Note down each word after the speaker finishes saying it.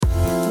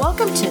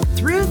to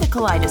Through the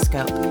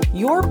Kaleidoscope,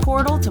 your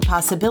portal to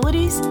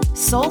possibilities,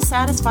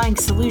 soul-satisfying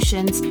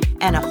solutions,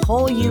 and a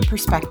whole you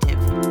perspective.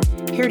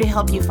 Here to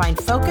help you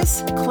find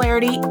focus,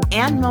 clarity,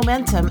 and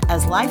momentum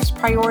as life's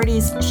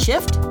priorities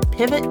shift,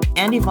 pivot,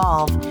 and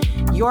evolve.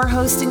 Your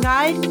host and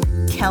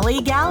guide,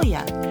 Kelly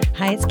Gallia.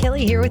 Hi, it's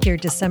Kelly here with your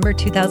December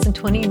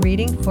 2020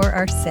 reading for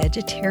our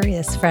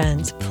Sagittarius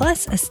friends,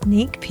 plus a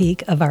sneak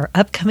peek of our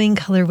upcoming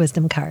Color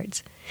Wisdom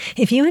cards.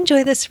 If you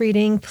enjoy this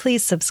reading,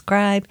 please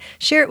subscribe,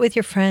 share it with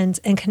your friends,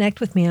 and connect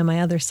with me on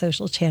my other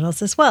social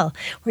channels as well,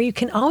 where you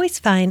can always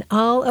find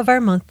all of our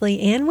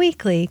monthly and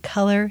weekly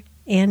color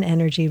and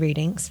energy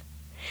readings.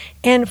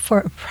 And for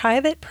a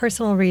private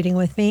personal reading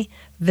with me,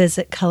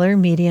 visit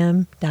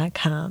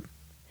colormedium.com.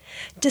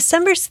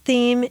 December's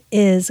theme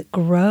is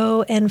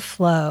Grow and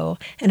Flow,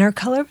 and our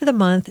color of the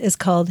month is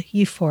called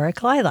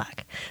Euphoric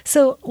Lilac.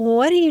 So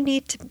what do you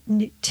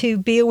need to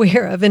be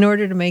aware of in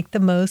order to make the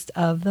most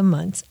of the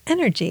month's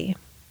energy?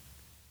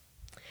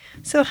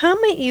 So how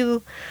might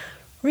you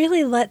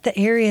really let the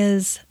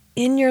areas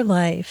in your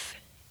life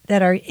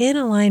that are in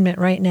alignment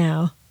right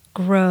now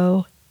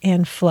grow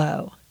and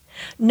flow?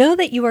 Know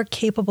that you are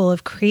capable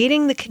of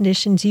creating the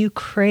conditions you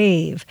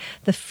crave,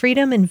 the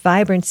freedom and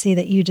vibrancy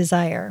that you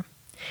desire.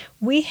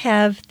 We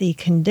have the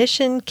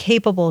Condition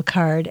Capable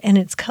card and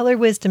its color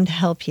wisdom to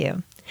help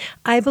you.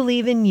 I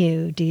believe in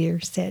you, dear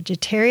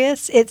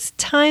Sagittarius. It's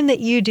time that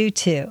you do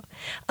too.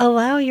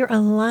 Allow your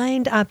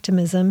aligned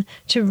optimism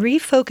to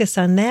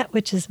refocus on that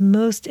which is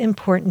most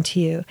important to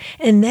you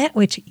and that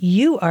which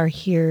you are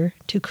here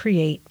to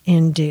create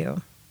and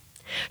do.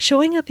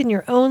 Showing up in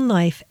your own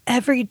life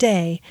every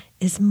day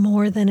is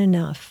more than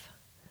enough.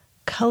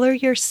 Color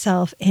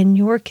yourself and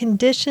your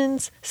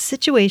conditions,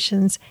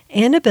 situations,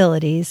 and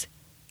abilities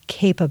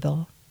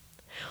capable.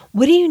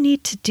 What do you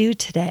need to do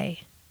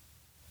today?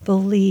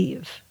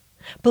 Believe.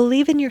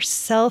 Believe in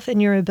yourself and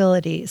your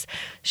abilities.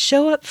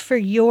 Show up for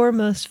your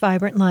most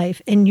vibrant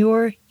life and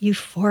your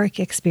euphoric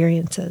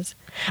experiences.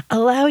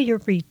 Allow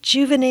your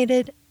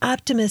rejuvenated,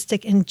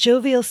 optimistic, and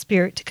jovial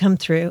spirit to come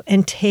through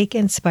and take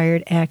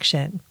inspired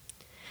action.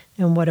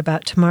 And what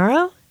about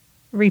tomorrow?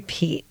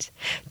 Repeat.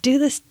 Do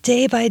this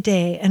day by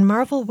day and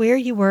marvel where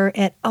you were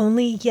at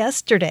only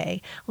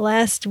yesterday,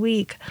 last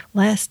week,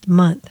 last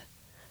month.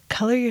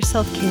 Color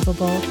yourself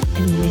capable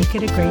and make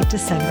it a great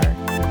December.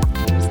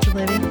 Here's to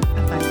living a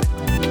vibrant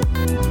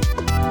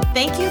life.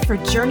 Thank you for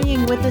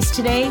journeying with us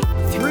today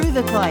through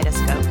the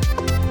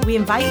kaleidoscope. We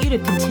invite you to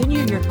continue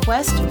your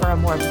quest for a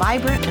more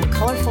vibrant and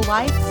colorful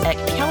life at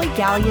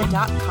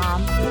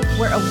kellygallia.com,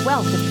 where a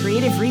wealth of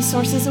creative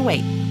resources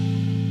await.